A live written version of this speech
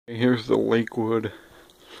Here's the Lakewood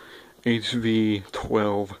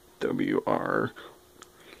HV-12WR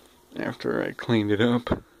after I cleaned it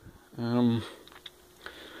up.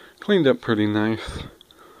 Cleaned up pretty nice.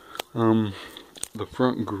 The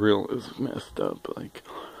front grille is messed up. Like,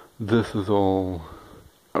 this is all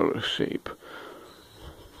out of shape.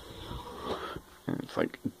 And it's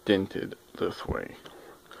like dented this way.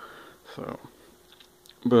 So,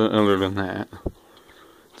 but other than that,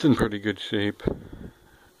 it's in pretty good shape.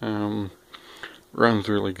 Runs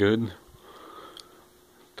really good.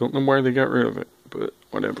 Don't know why they got rid of it, but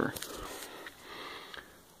whatever.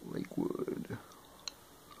 Lakewood.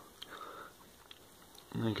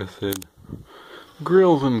 Like I said,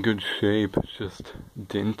 grill's in good shape. It's just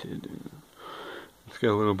dented. It's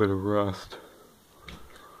got a little bit of rust.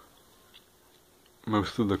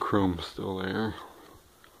 Most of the chrome's still there.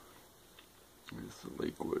 There's the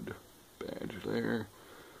Lakewood badge there.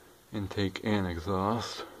 Intake and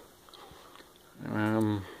exhaust.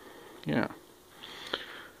 Yeah.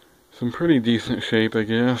 It's in pretty decent shape, I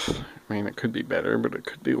guess. I mean, it could be better, but it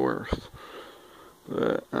could be worse.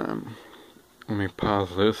 But, let me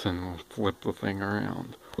pause this and we'll flip the thing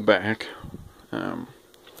around. The back, you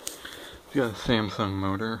got a Samsung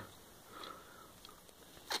motor.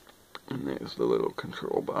 And there's the little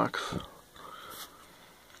control box.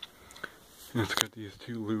 And it's got these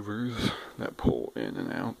two louvers that pull in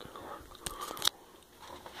and out.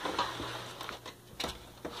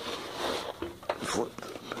 Flip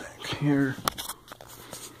it back here.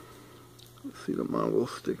 Let's see the model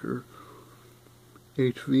sticker.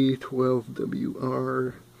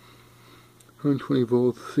 HV-12WR, 120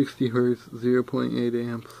 volts, 60 hertz, 0.8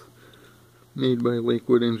 amps. Made by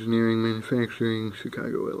Lakewood Engineering Manufacturing,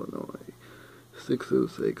 Chicago, Illinois.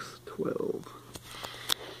 60612.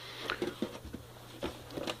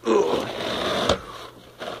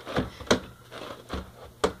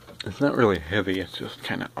 It's not really heavy, it's just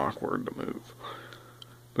kind of awkward to move.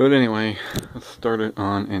 But anyway, let's start it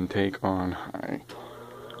on intake on high.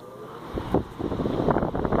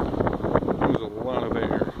 There's a lot of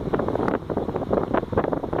air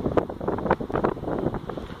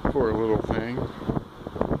for a little thing.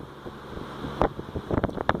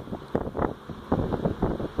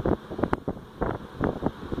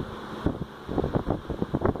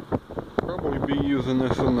 Probably be using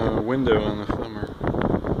this in the window in the summer.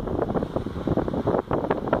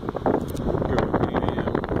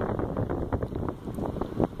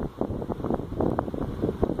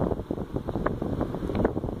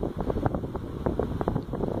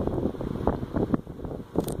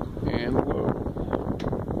 And low.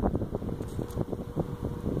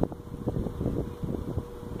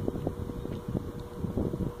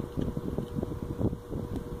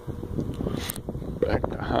 Back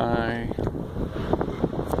to high.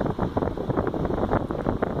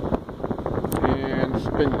 And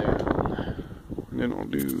spin down. And then we'll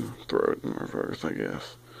throw it in reverse, I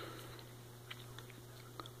guess.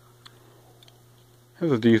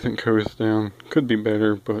 Has a decent coast down. Could be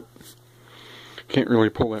better, but can't really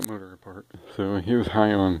pull that motor apart. So here's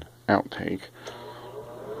high on outtake.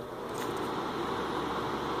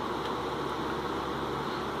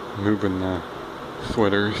 Moving the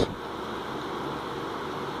sweaters.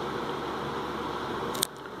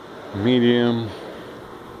 Medium.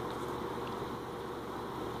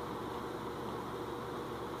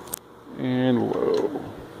 And low.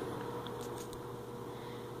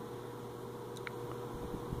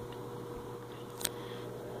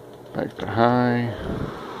 Back to high.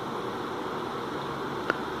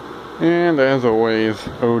 And as always,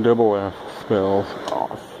 OFF spells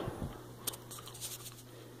off.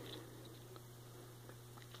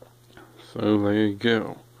 So there you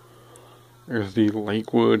go. There's the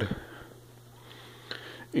Lakewood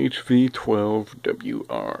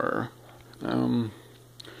HV-12WR.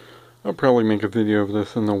 I'll probably make a video of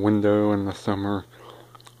this in the window in the summer.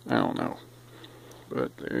 I don't know.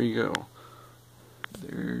 But there you go.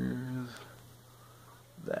 There's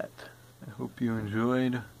that. I hope you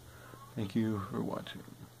enjoyed. Thank you for watching.